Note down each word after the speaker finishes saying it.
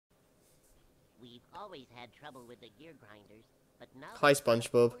We've always had trouble with the gear grinders, but now Hi, there's enough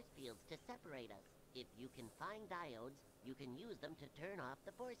SpongeBob. force fields to separate us. If you can find diodes, you can use them to turn off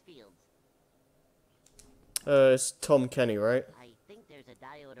the force fields. It's Tom Kenny, right? I think there's a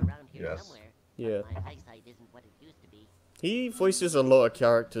diode around here Yes. somewhere. Yeah. But my eyesight isn't what it used to be. He voices a lot of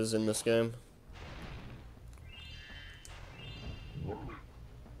characters in this game.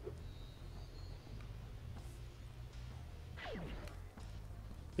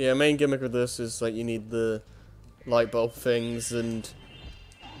 Yeah, main gimmick of this is like you need the light bulb things and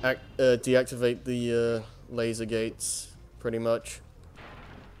deactivate the laser gates, pretty much.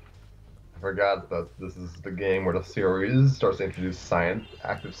 I forgot that this is the game where the series starts to introduce science,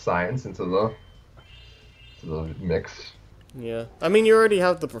 active science into the mix. Yeah, I mean you already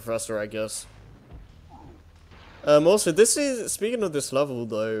have the professor, I guess. Also, this is, speaking of this level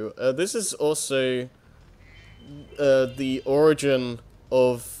though, this is also the origin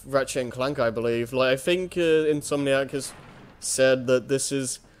of Ratchet and Clank, I believe. Like, I think Insomniac has said that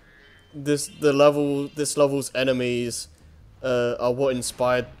this level's enemies are what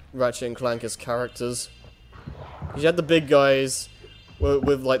inspired Ratchet and Clank as characters. You had the big guys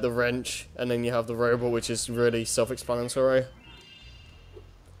with like the wrench, and then you have the robot, which is really self-explanatory,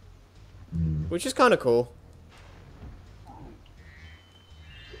 which is kind of cool.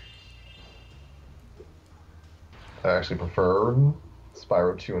 I actually prefer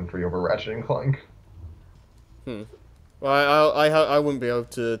Spyro 2 and 3 over Ratchet and Clank. Well, I wouldn't be able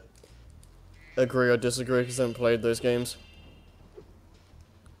to agree or disagree because I haven't played those games.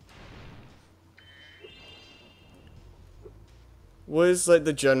 What is like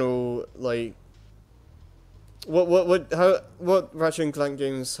the general like? What Ratchet and Clank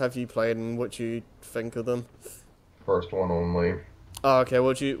games have you played and what do you think of them? First one only. Oh, okay.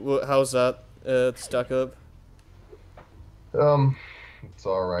 How's that stack up? It's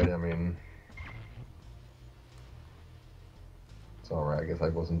alright, I mean... It's alright, I guess I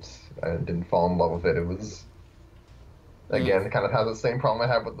didn't fall in love with it. It was... Again, it kind of has the same problem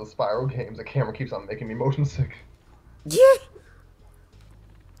I have with the Spyro games. The camera keeps on making me motion sick. Yeah!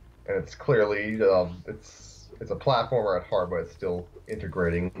 And it's clearly, it's a platformer at heart, but it's still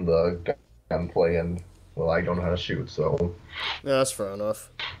integrating the gunplay and, well, I don't know how to shoot, so... Yeah, that's fair enough.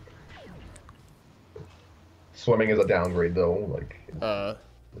 Swimming is a downgrade, though, like, Uh...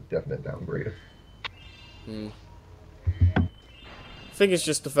 a definite downgrade. I think it's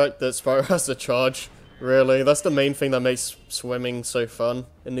just the fact that Spyro has to charge, really. That's the main thing that makes swimming so fun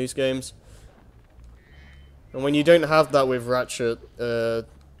in these games. And when you don't have that with Ratchet,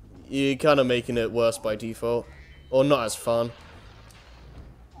 you're kind of making it worse by default. Or not as fun.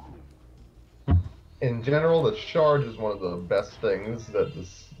 In general, the charge is one of the best things that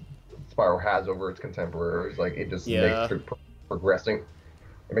this Spyro has over its contemporaries. Like, it just makes progressing.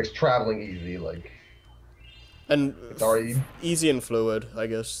 It makes traveling easy, like... And it's already... easy and fluid, I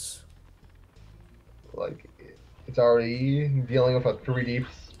guess. Like, it's already dealing with a 3D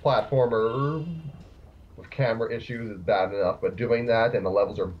platformer with camera issues is bad enough, but doing that and the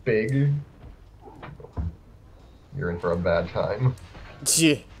levels are big, you're in for a bad time.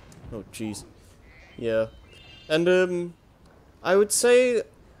 Yeah. Oh, jeez. Yeah. And, I would say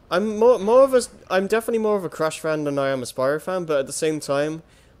I'm definitely more of a Crash fan than I am a Spyro fan, but at the same time,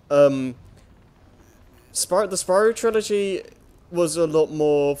 the Spyro trilogy was a lot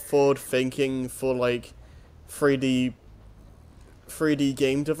more forward-thinking for, like, 3D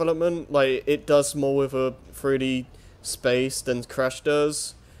game development. Like, it does more with a 3D space than Crash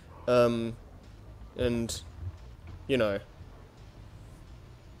does. And, you know.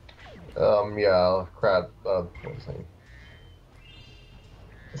 Yeah, what was I saying?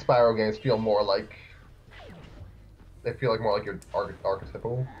 The Spyro games feel more like... They feel like more like your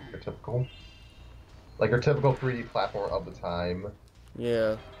typical. Like your typical 3D platformer of the time.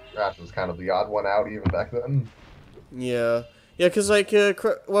 Yeah. Crash was kind of the odd one out even back then. Yeah. Yeah, because, like,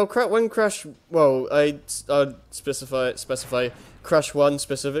 when Crash... Well, I'd specify Crash 1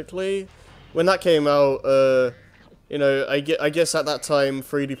 specifically. When that came out, you know, I guess at that time,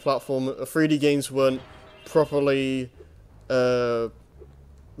 3D games weren't properly,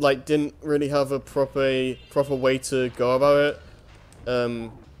 like, didn't really have a proper way to go about it.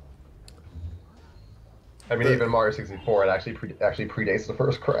 I mean, even Mario 64, it actually predates the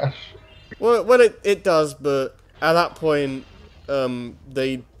first Crash. Well, it does, but at that point,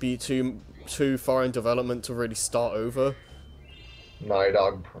 they'd be too far in development to really start over. Naughty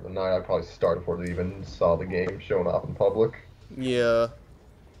Dog probably started before they even saw the game shown off in public. Yeah.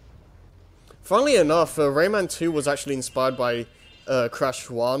 Funnily enough, Rayman 2 was actually inspired by Crash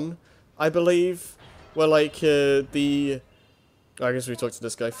 1, I believe. Where, like, I guess we talked to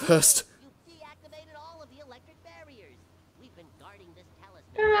this guy first. You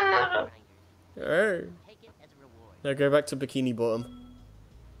Alright. Take it as a reward. Now go back to Bikini Bottom.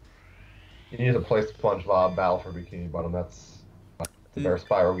 You need to play SpongeBob Battle for Bikini Bottom. That's the better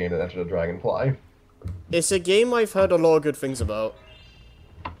Spyro game that entered a Dragonfly. It's a game I've heard a lot of good things about.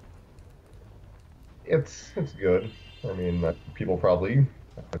 It's good. I mean, people probably.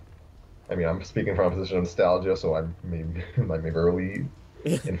 I mean, I'm speaking from a position of nostalgia, so I may be really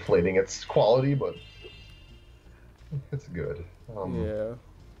inflating its quality, but it's good. Yeah.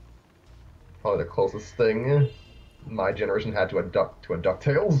 Probably the closest thing my generation had to a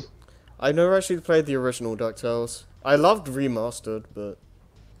DuckTales. I never actually played the original DuckTales. I loved Remastered, but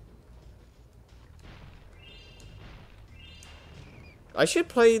I should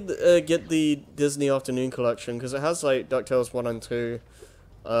play get the Disney Afternoon Collection because it has like DuckTales 1 and 2,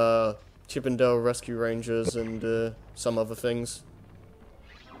 Chip and Dale Rescue Rangers, and some other things.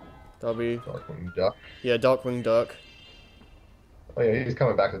 That'll be Darkwing Duck. Yeah, Darkwing Duck. Oh yeah, he's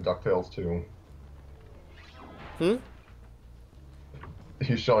coming back to DuckTales too. Hmm?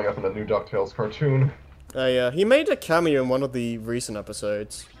 He's showing up in the new DuckTales cartoon. Yeah, he made a cameo in one of the recent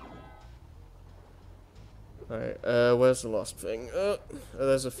episodes. Alright, where's the last thing?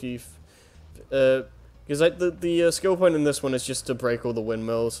 There's a few. Because like the skill point in this one is just to break all the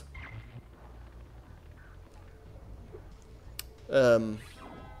windmills.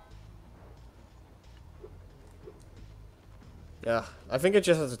 Yeah, I think it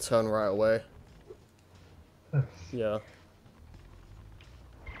just has to turn right away. Yeah.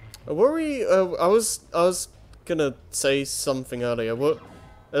 What were we? I was gonna say something earlier. What?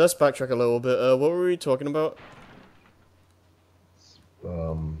 Let's backtrack a little bit. What were we talking about?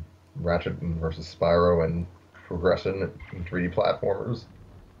 Ratchet versus Spyro and progression in 3D platformers.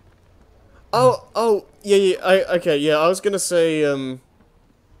 Oh, yeah. Okay, yeah. I was gonna say,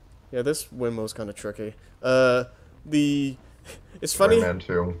 yeah, this windmill's kind of tricky. It's funny. Rayman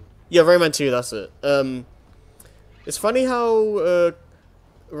 2. Yeah, Rayman 2. That's it. It's funny how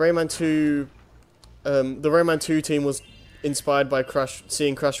Rayman 2, the Rayman 2 team was inspired by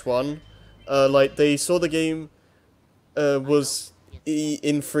seeing Crash 1. Like, they saw the game was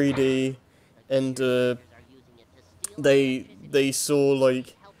in 3D, and they saw,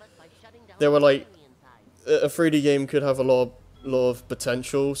 like, they were like, a 3D game could have a lot of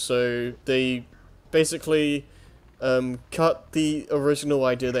potential, so they basically cut the original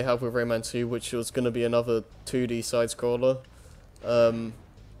idea they had with Rayman 2, which was going to be another 2D side-scroller, and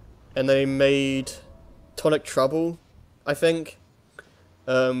they made Tonic Trouble, I think,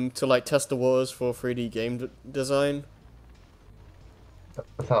 to like test the waters for 3D game design.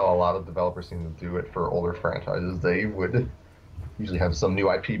 That's how a lot of developers seem to do it for older franchises. They would usually have some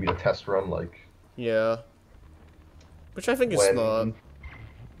new IP be a test run, like... Yeah. Which I think is smart.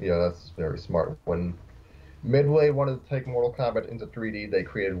 Yeah, that's very smart. When Midway wanted to take Mortal Kombat into 3D, they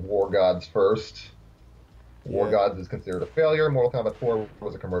created War Gods first. War Gods is considered a failure. Mortal Kombat 4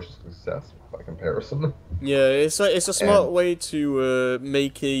 was a commercial success by comparison. Yeah, it's a smart way to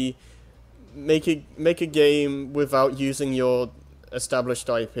make a game without using your established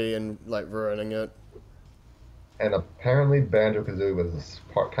IP and like ruining it. And apparently Banjo-Kazooie was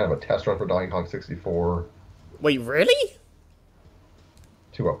kind of a test run for Donkey Kong 64. Wait, really?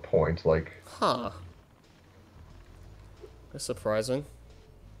 To a point, like... Huh. That's surprising.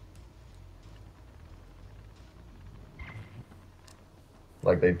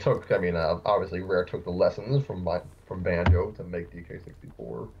 Like, they took, I mean, obviously Rare took the lessons from Banjo to make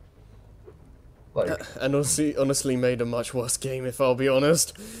DK64. Like... and honestly made a much worse game, if I'll be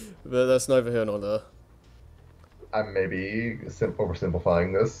honest. But that's neither here nor there. I'm maybe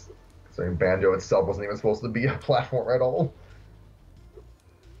oversimplifying this, considering Banjo itself wasn't even supposed to be a platform at all.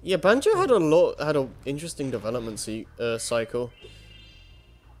 Yeah, Banjo had an interesting development cycle.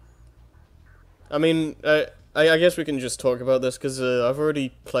 I mean, I guess we can just talk about this because I've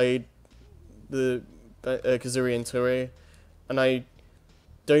already played the Kazooie and Turi, and I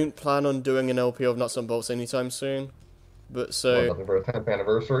don't plan on doing an LP of Nuts and Bolts anytime soon. But so... Well, nothing for the 10th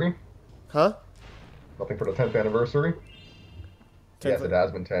anniversary? Huh? Nothing for the 10th anniversary? Yes, it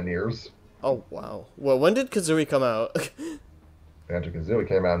has been 10 years. Oh, wow. Well, when did Kazooie come out? Banjo-Kazooie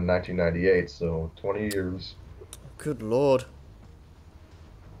came out in 1998, so 20 years. Good lord.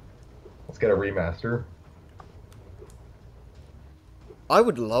 Let's get a remaster. I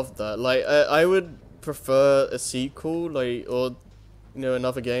would love that. Like, I would prefer a sequel, like, or, you know,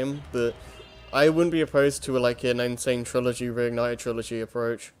 another game, but I wouldn't be opposed to, like, an insane trilogy, reignited trilogy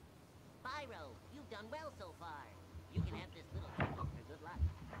approach. Spyro, you've done well so far. You can have this little token for good luck.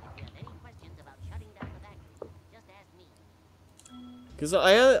 If you have any questions about shutting down the factory, just ask me. Because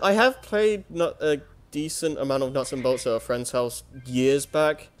I have played decent amount of nuts and bolts at a friend's house years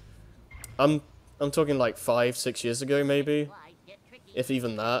back. I'm talking like 5, 6 years ago maybe, if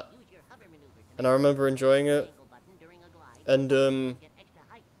even that. And I remember enjoying it. And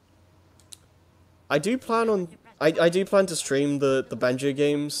I do plan on I do plan to stream the Banjo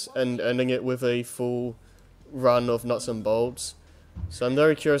games and ending it with a full run of nuts and bolts. So I'm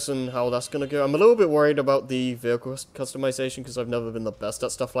very curious on how that's gonna go. I'm a little bit worried about the vehicle customization because I've never been the best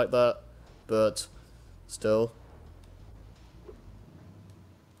at stuff like that, but still.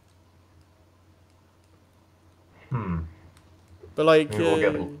 But like,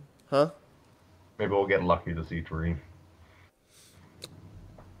 huh? Maybe we'll get lucky to see 3.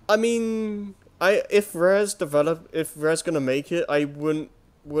 I mean, if Rare's gonna make it, I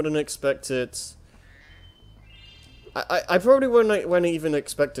wouldn't expect it. I probably wouldn't even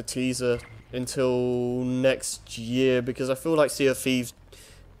expect a teaser until next year because I feel like Sea of Thieves,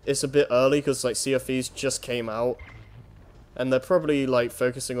 it's a bit early because like Sea of Thieves just came out, and they're probably like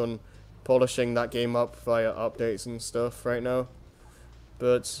focusing on polishing that game up via updates and stuff right now.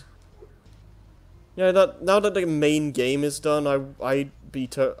 But yeah, now that the main game is done, I'd be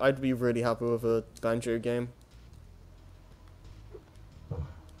really happy with a Banjo game.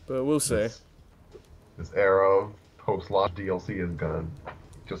 But we'll see. This era of post-launch DLC is gonna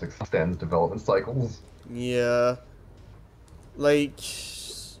just extend development cycles. Yeah. Like,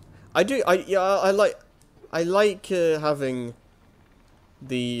 I like having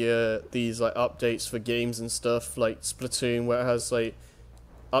these like updates for games and stuff like Splatoon, where it has like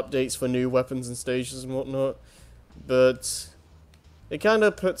updates for new weapons and stages and whatnot, but it kind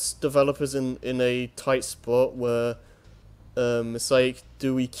of puts developers in a tight spot where it's like,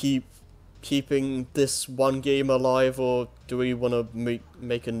 do we keeping this one game alive, or do we want to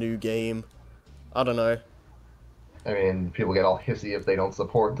make a new game? I don't know. I mean, people get all hissy if they don't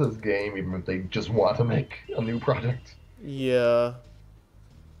support this game, even if they just want to make a new project. Yeah.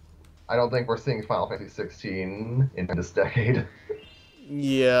 I don't think we're seeing Final Fantasy 16 in this decade.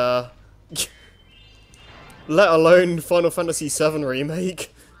 Yeah. Let alone Final Fantasy 7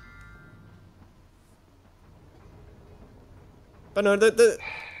 Remake. But no,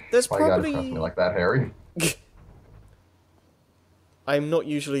 there's Why probably... you gotta trust me like that, Harry? I'm not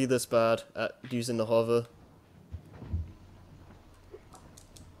usually this bad at using the hover.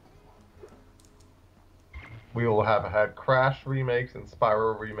 We will have had Crash remakes and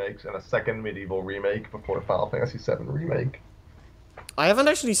Spyro remakes and a second Medieval remake before Final Fantasy 7 remake. I haven't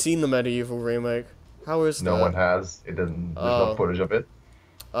actually seen the Medieval remake. How is that? No one has. It didn't. There's no footage of it.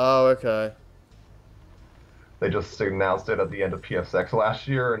 Oh, okay. They just announced it at the end of PSX last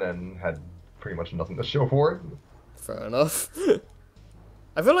year and then had pretty much nothing to show for it. Fair enough.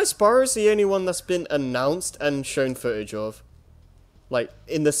 I feel like Spyro's the only one that's been announced and shown footage of. Like,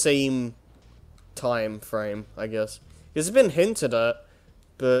 in the same time frame, I guess. It's been hinted at,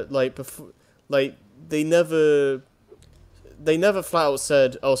 but like before, like they never flat out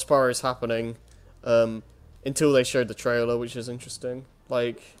said, "Oh, Spyro's happening," until they showed the trailer, which is interesting.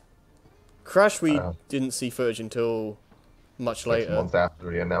 Like Crash, we didn't see footage until much later. 6 months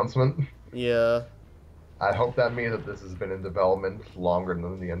after the announcement. Yeah. I hope that means that this has been in development longer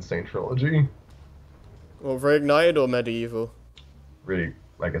than the Insane trilogy. Well, Reignited or Medieval? Really,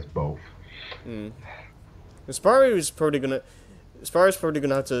 I guess both. Spyro's probably gonna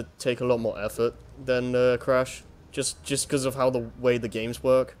have to take a lot more effort than Crash, just because of how the way the games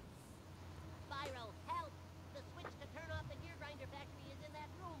work. Spyro, help! The switch to turn off the gear grinder factory is in that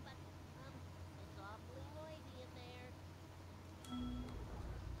room, but it's awfully noisy in there.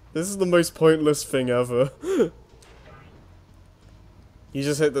 This is the most pointless thing ever. You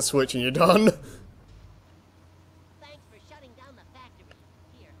just hit the switch and you're done. Thanks for shutting down the factory.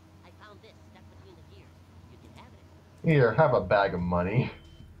 Here, I found this stuck between the gears. You can have it. Here, have a bag of money.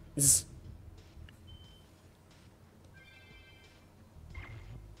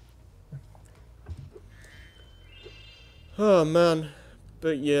 Oh man,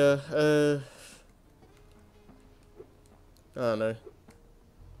 but yeah, I don't know.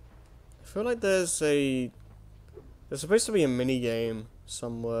 I feel like there's supposed to be a mini game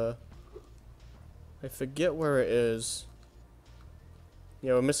somewhere. I forget where it is.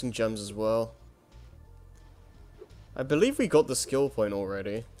 Yeah, we're missing gems as well. I believe we got the skill point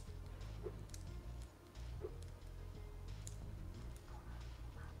already.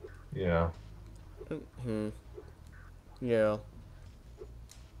 Yeah. Yeah.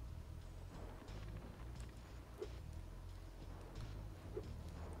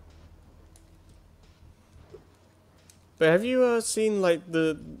 But have you seen like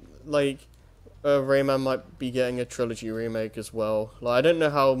Rayman might be getting a trilogy remake as well? Like I don't know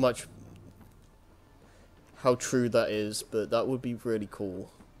how much. how true that is, but that would be really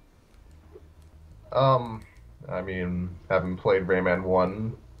cool. I mean, having played Rayman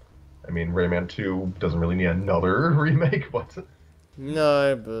 1, I mean, Rayman 2 doesn't really need another remake, but...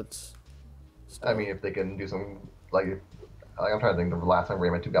 No, but... I mean, if they can do some, I'm trying to think the last time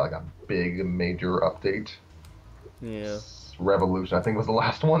Rayman 2 got, like, a big, major update. Yeah. Revolution, I think, was the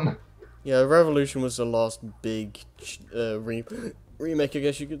last one. Yeah, Revolution was the last big remake, I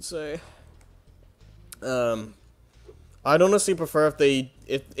guess you could say. I'd honestly prefer if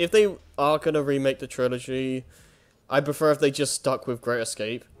they are gonna remake the trilogy, I'd prefer if they just stuck with Great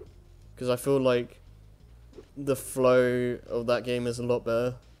Escape, because I feel like the flow of that game is a lot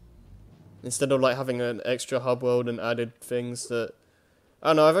better. Instead of like having an extra hub world and added things that I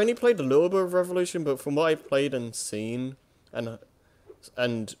don't know. I've only played a little bit of Revolution, but from what I've played and seen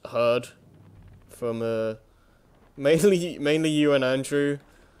and heard from mainly you and Andrew,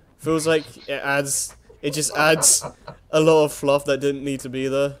 feels like it just adds a lot of fluff that didn't need to be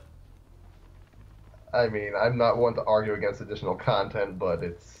there. I mean, I'm not one to argue against additional content, but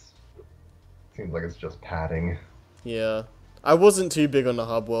seems like it's just padding. Yeah, I wasn't too big on the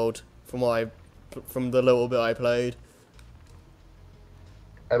hub world from the little bit I played.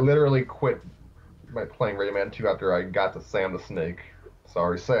 I literally quit playing Rayman 2 after I got to Sam the Snake.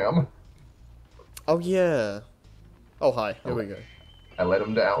 Sorry, Sam. Oh yeah. Oh hi. Here we go. I let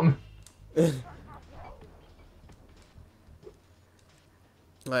him down.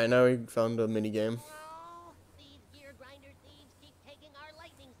 Alright, now we found a mini game. Oh, these gear grinder thieves keep taking our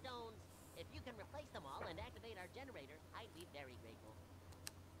lightning stones. If you can replace them all and activate our generator, I'd be very grateful.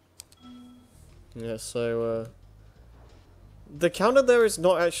 Yeah, so the counter there is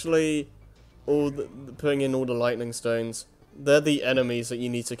not actually putting in all the lightning stones. They're the enemies that you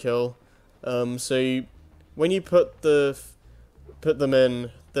need to kill. So when you put them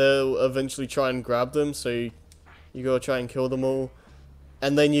in, they'll eventually try and grab them. So you gotta try and kill them all,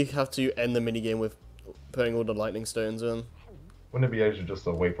 and then you have to end the minigame with putting all the lightning stones in. Wouldn't it be easier just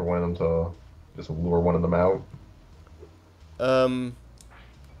to wait for one of them to just lure one of them out?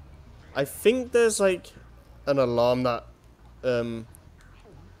 I think there's like an alarm that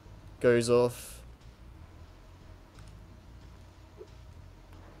goes off.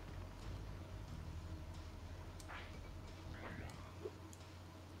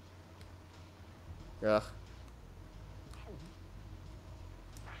 Yeah.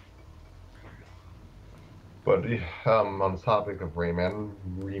 But on the topic of Rayman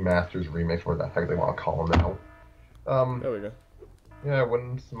remasters, remakes, whatever the heck they want to call them now. There we go. Yeah, I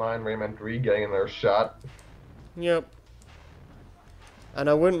wouldn't mind Rayman 3 getting their shot. Yep. And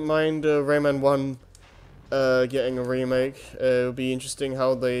I wouldn't mind Rayman 1 getting a remake. It would be interesting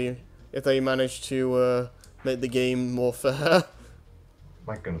if they manage to make the game more fair.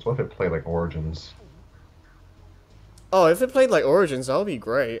 My goodness, what if it played like Origins? Oh, if it played like Origins, that would be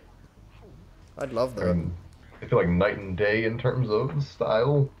great. I'd love that. I mean, I feel like night and day in terms of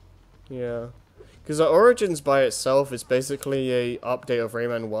style. Yeah. Because Origins by itself is basically a update of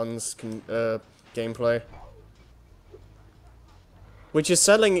Rayman 1's gameplay.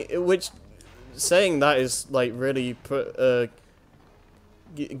 Saying that is like really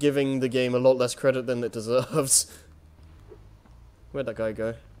giving the game a lot less credit than it deserves. Where'd that guy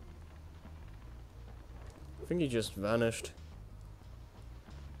go? I think he just vanished.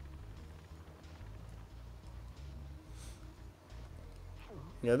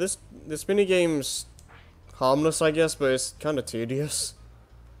 Yeah, this minigame's harmless, I guess, but it's kind of tedious.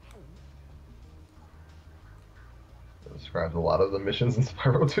 It describes a lot of the missions in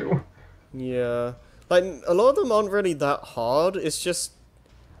Spyro 2. Yeah. Like, a lot of them aren't really that hard, it's just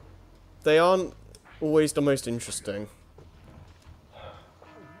they aren't always the most interesting.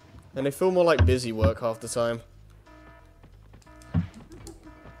 And they feel more like busy work half the time.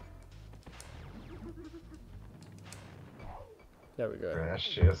 There we go.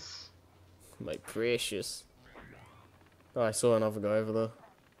 Precious. My precious. Oh, I saw another guy over there.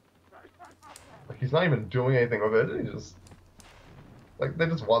 Like, he's not even doing anything with it. He just... Like, they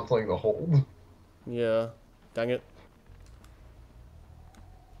just want something to hold. Yeah. Dang it.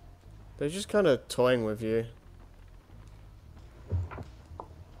 They're just kind of toying with you.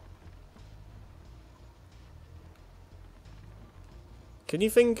 Can you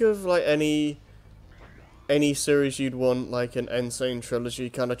think of, like, any series you'd want, like, an Insane Trilogy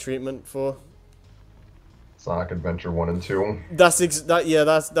kind of treatment for? Sonic Adventure 1 and 2.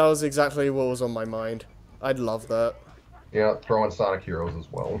 That was exactly what was on my mind. I'd love that. Yeah, throw in Sonic Heroes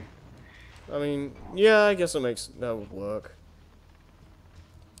as well. I mean, yeah, I guess that would work.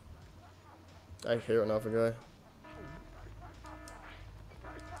 I hear another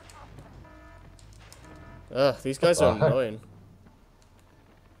guy. Ugh, these guys are annoying.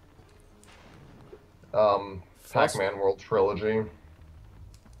 Pac-Man World Trilogy.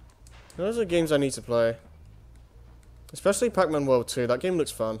 Those are games I need to play. Especially Pac-Man World 2. That game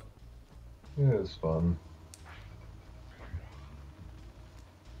looks fun. It is fun.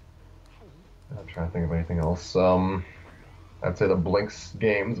 I'm trying to think of anything else. I'd say the Blinks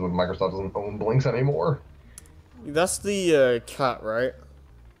games, but Microsoft doesn't own Blinks anymore. That's the cat, right?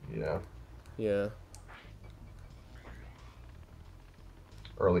 Yeah. Yeah.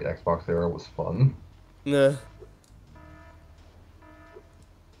 Early Xbox era was fun. Nah.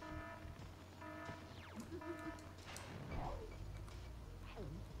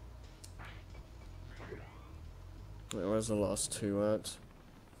 Wait, where's the last two at?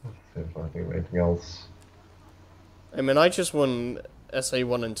 Let's see if I think of anything else. I mean, I just won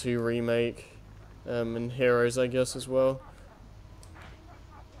SA1 and 2 remake, and Heroes, I guess, as well.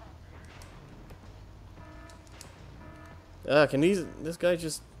 Ah, can this guy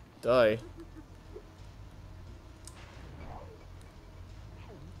just die?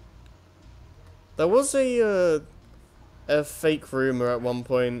 There was a fake rumor at one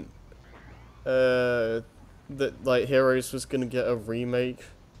point, that, like, Heroes was gonna get a remake,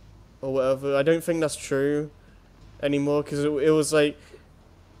 or whatever. I don't think that's true anymore, because it was like,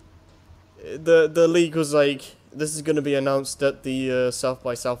 the league was like, this is gonna be announced at the South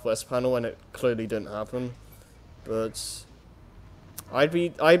by Southwest panel, and it clearly didn't happen. But I'd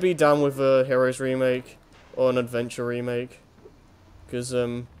be down with a Heroes remake or an Adventure remake, because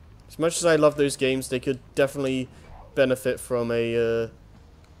as much as I love those games, they could definitely benefit from a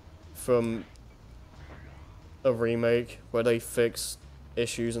remake where they fix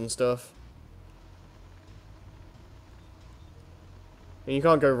issues and stuff. And you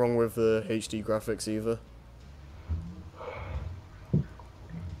can't go wrong with the HD graphics either.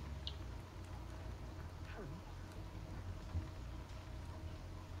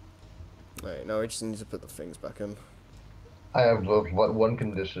 Right, now I just need to put the things back in. I have one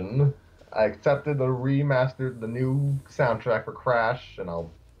condition. I accepted the new soundtrack for Crash, and I'll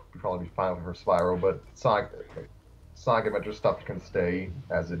probably be fine with it for Spyro, but Sonic Adventure stuff can stay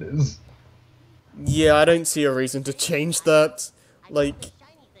as it is. Yeah, I don't see a reason to change that. Like,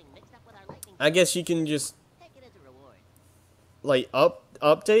 I guess you can just, like,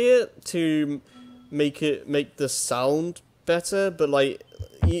 update it to make the sound better, but, like,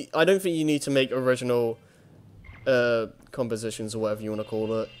 I don't think you need to make original compositions or whatever you want to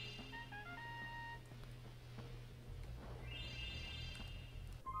call it.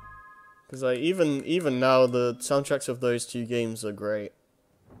 Because, like, even now, the soundtracks of those two games are great.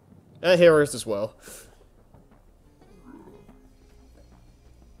 And Heroes as well.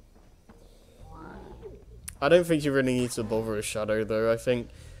 I don't think you really need to bother with Shadow, though. I think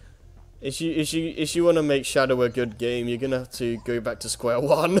if you want to make Shadow a good game, you're gonna have to go back to square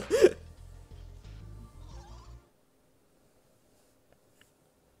one.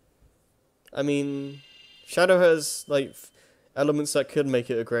 I mean, Shadow has, like, elements that could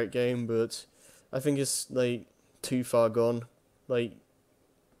make it a great game, but I think it's, like, too far gone. Like,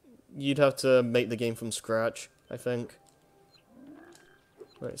 you'd have to make the game from scratch, I think.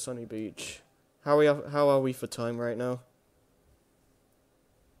 Right, Sunny Beach. How are we for time right now?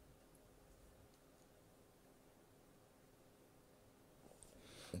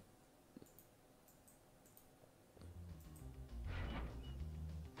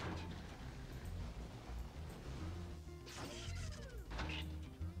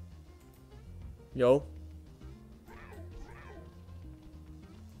 Yo.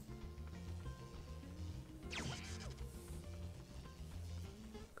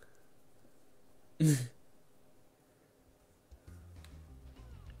 Hi,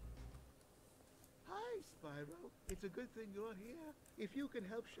 Spyro. It's a good thing you're here. If you can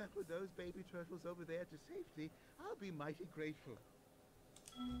help shepherd those baby turtles over there to safety, I'll be mighty grateful.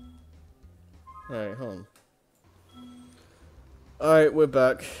 Alright, hold on. Alright, we're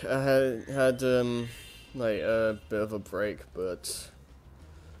back. I had like a bit of a break, but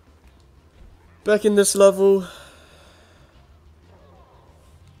back in this level.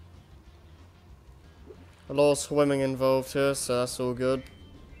 A lot of swimming involved here, so that's all good.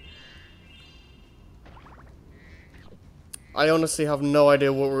 I honestly have no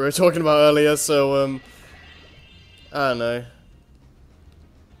idea what we were talking about earlier, so I don't know.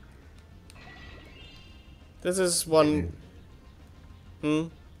 This is one.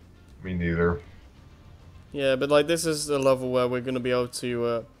 Me neither. Yeah, but like this is a level where we're gonna be able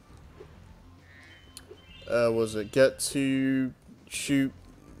to get to shoot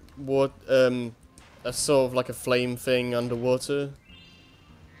what a sort of like a flame thing underwater.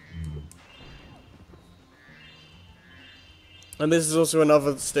 And this is also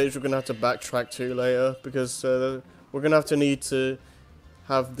another stage we're going to have to backtrack to later, because we're going to have to need to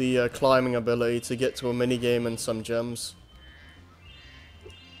have the climbing ability to get to a minigame and some gems.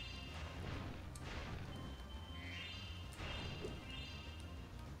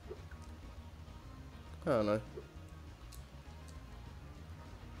 I don't know.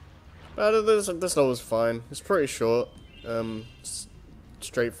 But this level is fine. It's pretty short.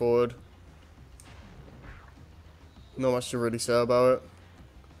 Straightforward. Not much to really say about it.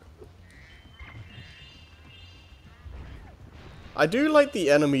 I do like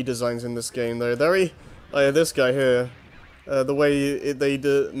the enemy designs in this game though. Very, like this guy here, the way they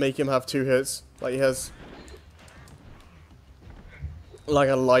make him have 2 hits, like he has like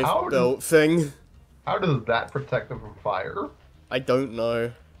a life belt thing. How does that protect them from fire? I don't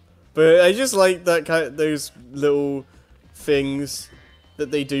know, but I just like that those little things that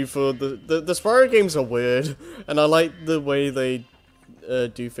they do for the Spyro games are weird, and I like the way they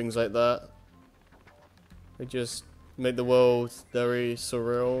do things like that. They just make the world very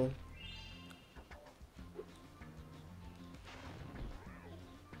surreal.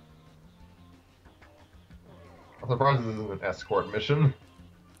 I'm surprised this isn't an escort mission.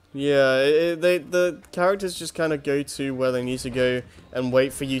 Yeah, the characters just kind of go to where they need to go and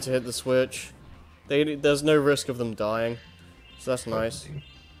wait for you to hit the switch. There's no risk of them dying, so that's nice.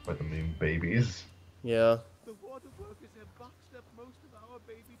 But the mean babies. Yeah. The water workers have boxed up most of our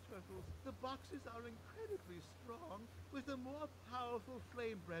baby turtles. The boxes are incredibly strong, with a more powerful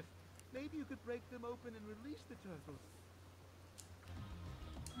flame breath. Maybe you could break them open and release the turtles.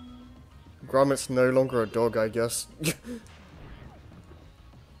 Grommet's no longer a dog, I guess. And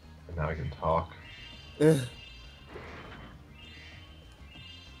now I can talk. Yeah,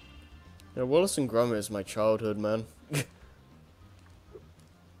 Wallace and Gromit is my childhood, man.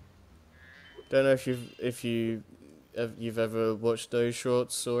 Don't know if you've ever watched those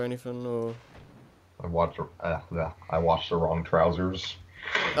shorts or anything, or. I watched the wrong trousers.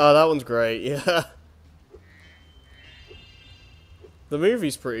 Oh, that one's great. Yeah. The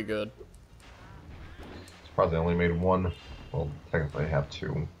movie's pretty good. Surprised they only made 1. Well, technically, I have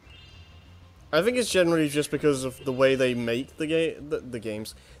 2. I think it's generally just because of the way they make the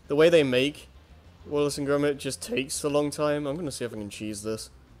games. The way they make Wallace and Gromit just takes a long time. I'm gonna see if I can cheese this.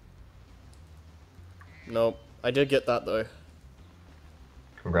 Nope. I did get that though.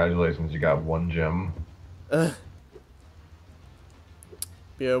 Congratulations, you got 1 gem.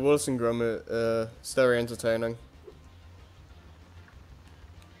 Yeah, Wallace and Gromit, it's very entertaining.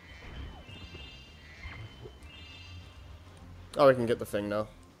 Oh, we can get the thing now.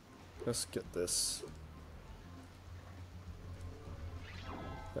 Let's get this.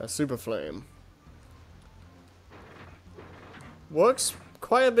 Super Flame. Works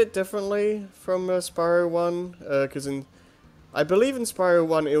quite a bit differently from Spyro 1, because I believe in Spyro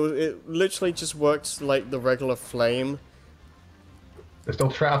 1 it literally just works like the regular flame. They're still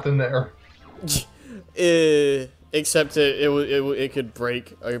trapped in there. Except it could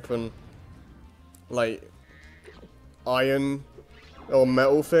break open like iron or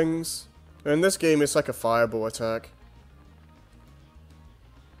metal things. In this game, it's like a fireball attack.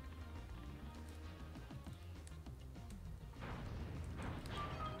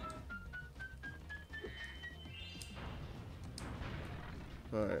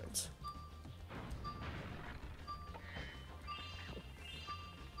 Alright.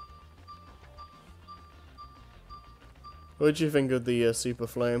 What did you think of the Super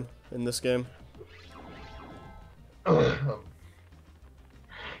Flame in this game? It's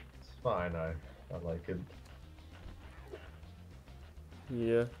fine, I like it.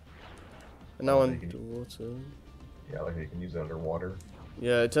 Yeah. And now underwater. Yeah, I like that you can use it underwater.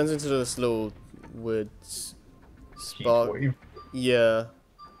 Yeah, it turns into this little weird spark. Heat wave. Yeah.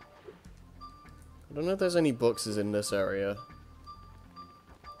 I don't know if there's any boxes in this area.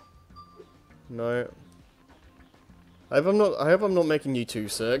 No. I hope I'm not making you too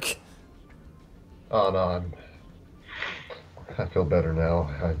sick. Oh no, I feel better now.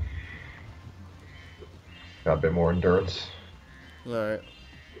 I got a bit more endurance. Alright.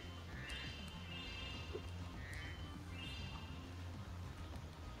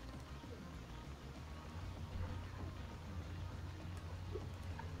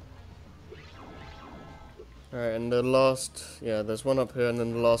 Alright, and the last, yeah, there's one up here, and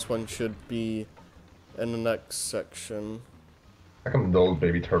then the last one should be in the next section. How come those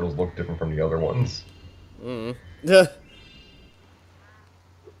baby turtles look different from the other ones? Yeah.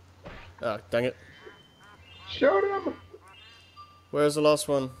 Ah, dang it. Shoot him! Where's the last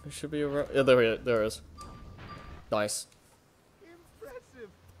one? It should be around. Yeah, there it is. Nice. Impressive,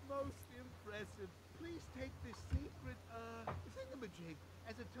 most impressive. Please take this sacred, thingamajig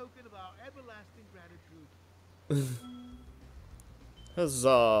as a token of our everlasting gratitude.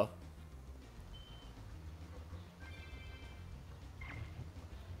 Huzzah.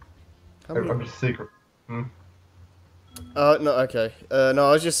 How many? I'm just secret. No, okay. No,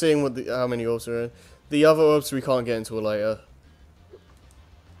 I was just seeing what how many orbs are in. The other orbs we can't get into later.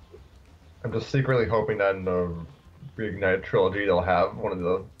 I'm just secretly hoping that in the Reignited trilogy they'll have one of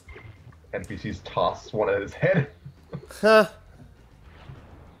the NPCs toss one at his head. Huh.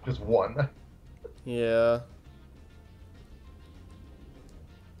 Just one. Yeah.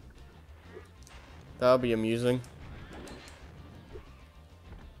 That'll be amusing.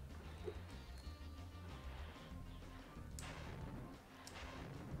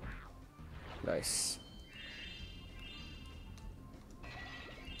 Nice.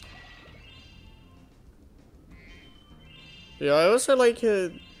 Yeah, I also like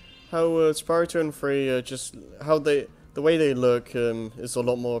how Spyro 2 and 3 just how the way they look is a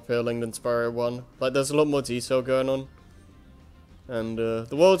lot more appealing than Spyro 1. Like there's a lot more detail going on, and the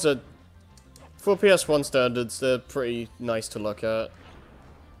worlds are, for PS1 standards, they're pretty nice to look at.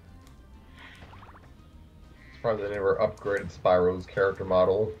 Surprised they never upgraded Spyro's character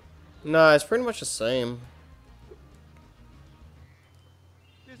model. Nah, it's pretty much the same.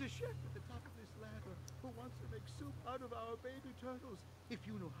 There's a chef at the top of this ladder who wants to make soup out of our baby turtles. If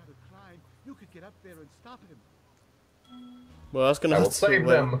you know how to climb, you could get up there and stop him. Well, that's gonna I have will to save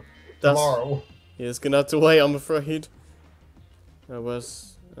wait. them That's- tomorrow. Yeah, it's gonna have to wait, I'm afraid.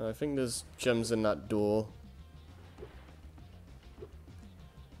 I think there's gems in that door.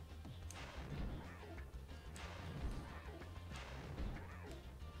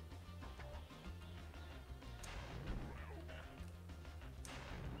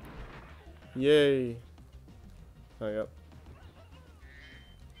 Yay. Oh, yep.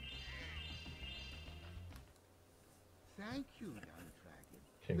 Thank you, young dragon.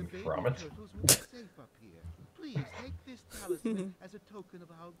 King The baby Frommet. turtles will be safe up here. Please take this talisman as a token of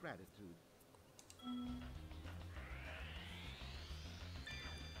our gratitude.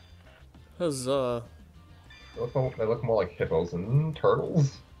 Huzzah. They look more like hippos and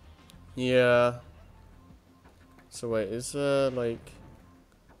turtles. Yeah. So wait, is like...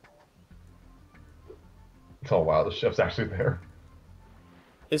 Oh wow, the chef's actually there.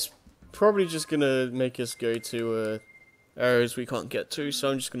 It's probably just gonna make us go to areas we can't get to,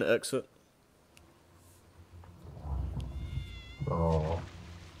 so I'm just gonna exit. Oh.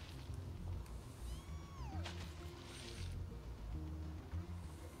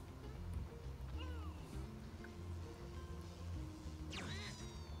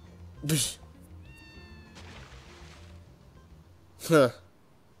 Huh.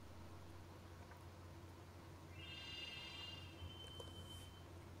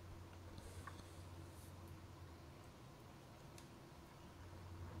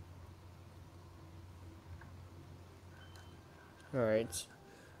 Alright.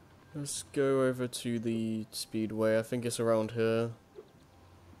 Let's go over to the speedway. I think it's around here.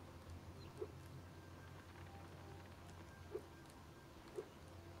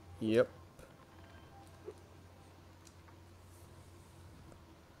 Yep.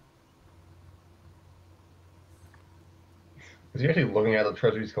 Is he actually looking at the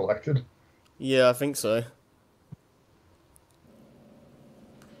treasure he's collected? Yeah, I think so.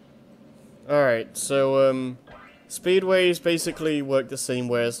 Alright, so, speedways basically work the same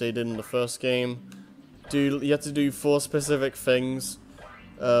way as they did in the first game. You have to do 4 specific things.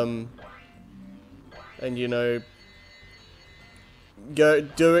 And you know,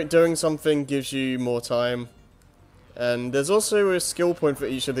 doing something gives you more time. And there's also a skill point for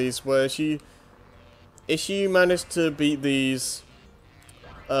each of these, where if you manage to beat these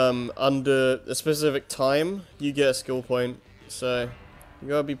under a specific time, you get a skill point. So you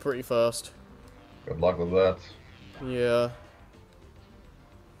gotta be pretty fast. Good luck with that. Yeah.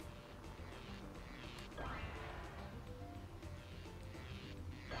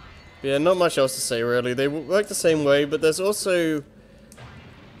 Yeah, not much else to say really. They work the same way, but there's also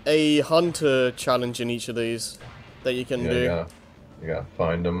a hunter challenge in each of these that you can do. You gotta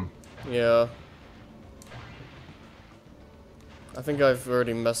find them. Yeah. I think I've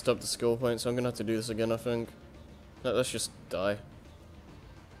already messed up the skill point, so I'm gonna have to do this again, I think. Let's just die.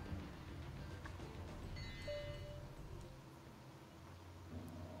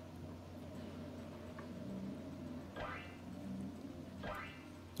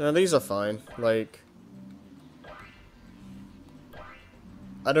 No, these are fine. Like,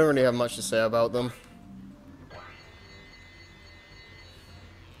 I don't really have much to say about them.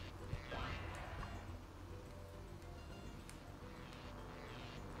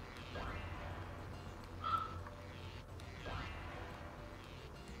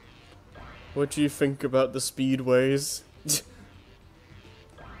 What do you think about the speedways?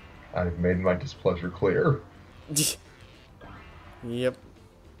 I've made my displeasure clear. Yep.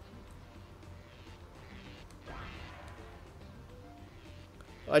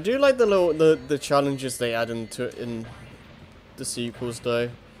 I do like the challenges they add in the sequels though,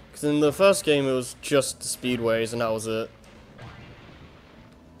 because in the first game it was just the speedways and that was it.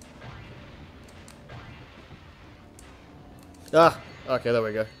 Ah, okay, there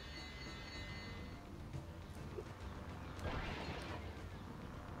we go.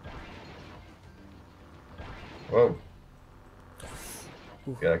 Whoa.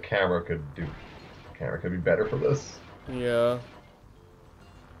 Yeah, camera could be better for this. Yeah.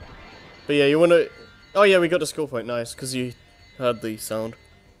 But yeah, you wanna... Oh yeah, we got the score point, nice, because you heard the sound.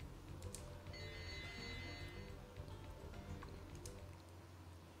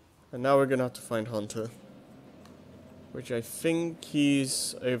 And now we're gonna have to find Hunter. Which I think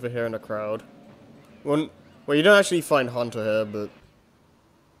he's over here in the crowd. Well, you don't actually find Hunter here, but...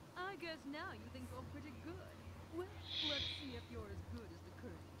 I guess now you think you're pretty good. Well, let's see if you're as good as the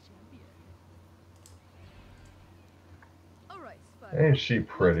current champion. Alright, Spyro. Ain't she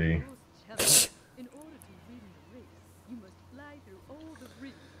pretty? In order to win the race, you must fly through all the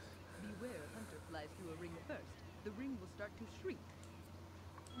rings. Beware, Hunter flies through a ring first. The ring will start to shrink.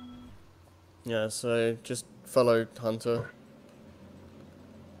 Yeah, so just follow Hunter.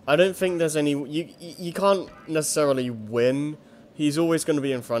 I don't think there's any... You can't necessarily win. He's always going to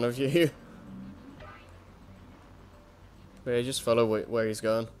be in front of you. But yeah, just follow where he's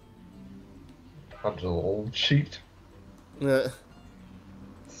going. Hunter's a little cheat. Yeah.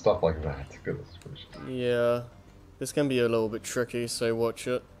 Stuff like that. Goodness gracious. Yeah. This can be a little bit tricky, so watch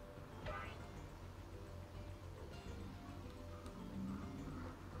it.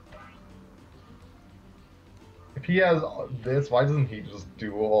 If he has this, why doesn't he just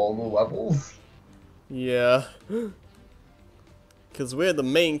do all the levels? Yeah. Because we're the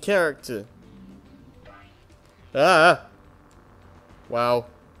main character. Ah! Wow.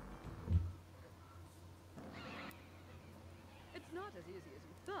 It's not as easy as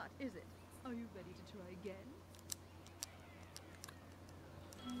you thought, is it? Are you ready to try again?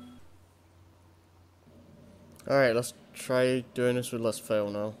 Alright, let's try doing this with less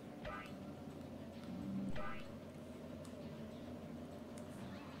fail now.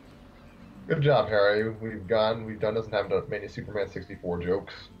 Good job, Harry. We've done this and haven't done many Superman 64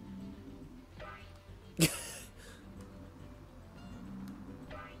 jokes.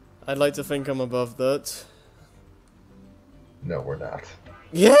 I'd like to think I'm above that. No, we're not.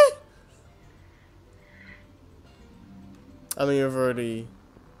 Yeah? I mean, you've already...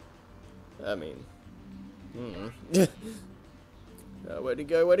 I mean... where'd he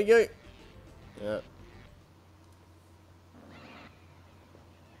go? Where'd he go? Yeah.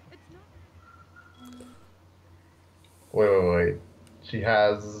 Wait. She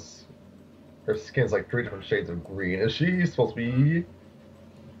has... Her skin's like 3 different shades of green. Is she supposed to be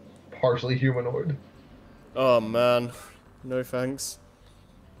partially humanoid? Oh, man. No thanks.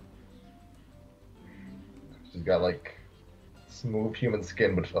 She's got like smooth human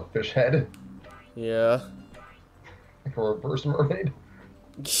skin with a fish head. Yeah. Like a reverse mermaid.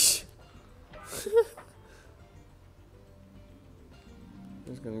 Just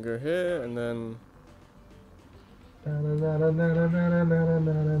gonna go here and then...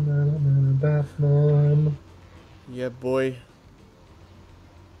 Batman. Yeah, boy.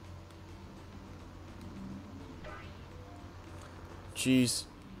 Jeez.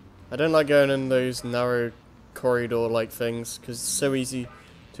 I don't like going in those narrow corridor-like things, because it's so easy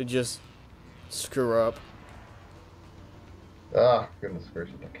to just screw up. Ah, goodness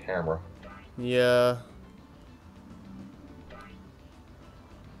gracious, the camera. Yeah.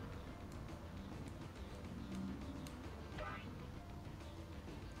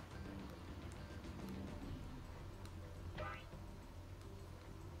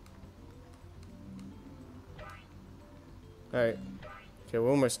 Alright. Okay, we're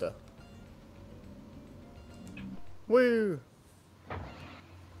almost there. Woo!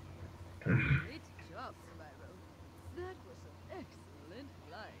 Great job, Spyro. That was some excellent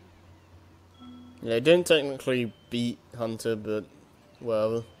flying. Yeah, it didn't technically beat Hunter, but,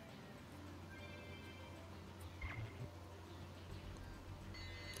 well.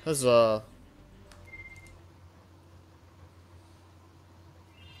 Huzzah.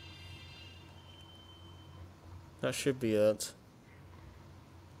 That should be it.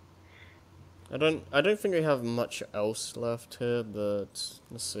 I don't think we have much else left here, but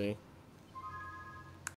let's see.